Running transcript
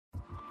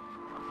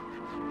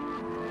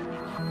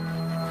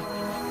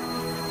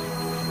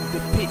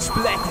Pitch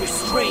black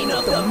restrain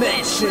of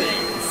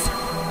dimensions.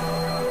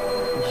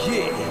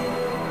 Yeah.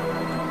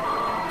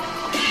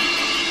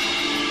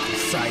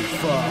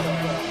 Decipher.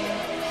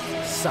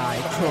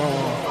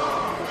 Si-Klon.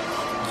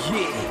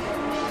 Yeah.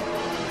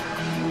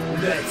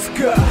 Let's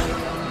go.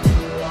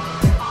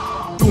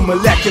 Through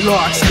molecular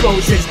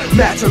explosions,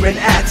 matter and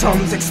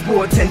atoms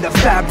exporting the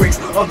fabrics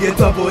of your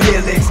double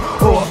helix.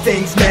 All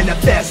things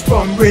manifest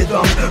from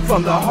rhythms,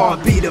 from the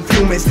heartbeat of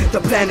humans, the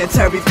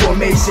planetary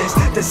formations,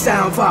 the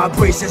sound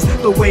vibrations,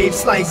 the waves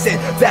slicing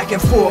back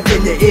and forth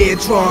in your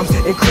eardrums,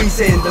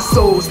 increasing the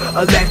soul's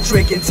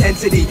electric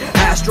intensity.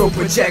 Astral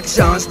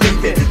projections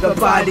leaving the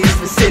body's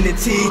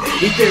vicinity.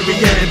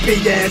 Ethereal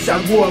beings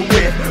at war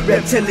with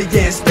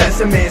reptilian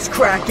specimens,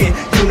 cracking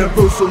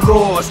universal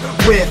laws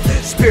with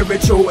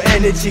spiritual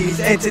energies,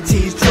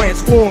 entities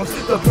transforms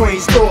the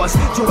brain's thoughts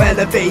to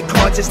elevate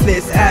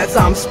consciousness. As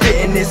I'm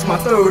spitting this, my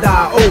third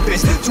eye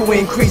opens to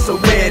increase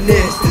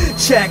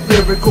awareness. Check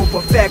lyrical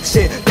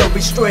perfection, the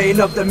restrain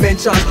of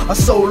dimensions, a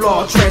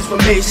solar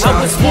transformation.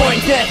 I was born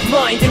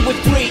deaf-minded with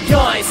 3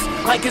 eyes.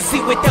 I can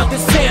see without the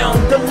sound,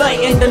 the light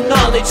and the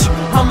knowledge.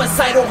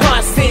 Homicidal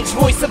hostage,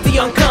 voice of the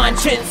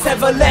unconscious,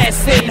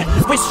 everlasting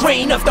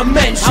restrain of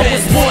dimensions. I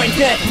was born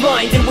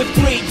deaf-minded with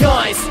 3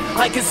 eyes.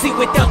 I can see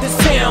without the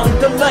sound,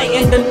 the light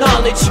and the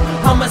knowledge.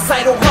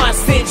 Homicidal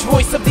hostage,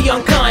 voice of the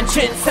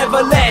unconscious,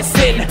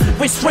 everlasting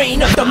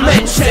restrain of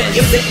dimensions.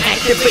 You can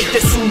activate the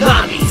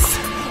tsunamis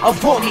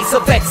of armies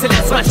of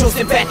excellence. My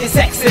chosen path is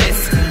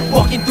exodus,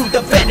 walking through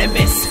the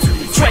venomous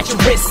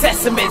treacherous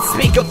specimens,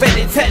 speak of an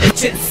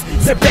intelligence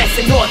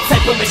surpassing all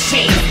type of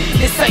machine.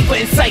 Decipher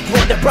and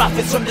Si-Klon, the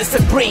prophets from the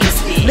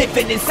supremes,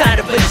 living inside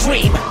of a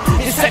dream.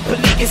 Decipher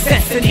league is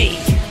destiny,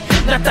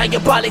 not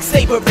diabolic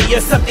slavery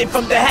or something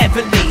from the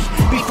heavenly.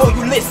 Before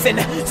you listen,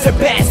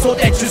 surpass all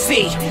that you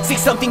see. See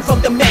something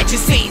from the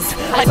majesties.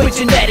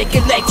 Hypergenetic,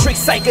 electric,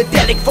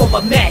 psychedelic form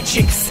of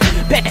magics.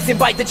 Passing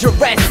by the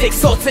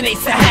Jurassics,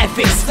 alternates the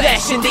havocs.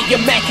 Flashing the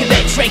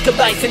immaculate,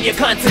 tranquilizing your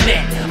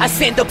continent. I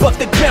stand above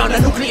the ground, a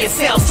nuclear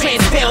cells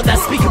transfound.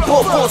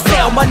 Unspeakable full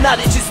sound, my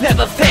knowledge is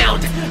never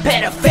found.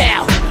 Better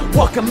foul,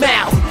 walk 'em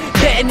out.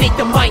 Detonate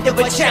the mind of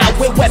a child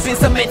with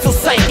weapons of mental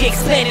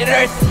psychics. Planet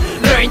Earth,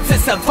 learn to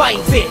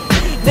survive it.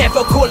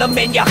 Never call a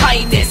man your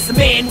highness.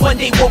 Man, one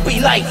day will be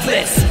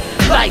lifeless.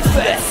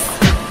 Lifeless.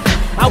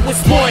 I was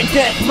born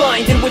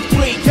deaf-minded with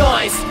 3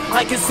 eyes.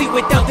 I can see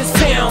without the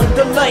sound,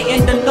 the light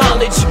and the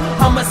knowledge.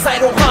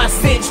 Homicidal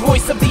hostage,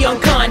 voice of the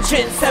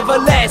unconscious,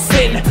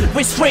 everlasting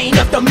restrain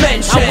of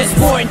dimensions. I was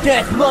born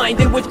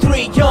deaf-minded with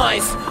 3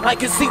 eyes. I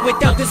can see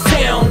without the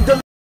sound, the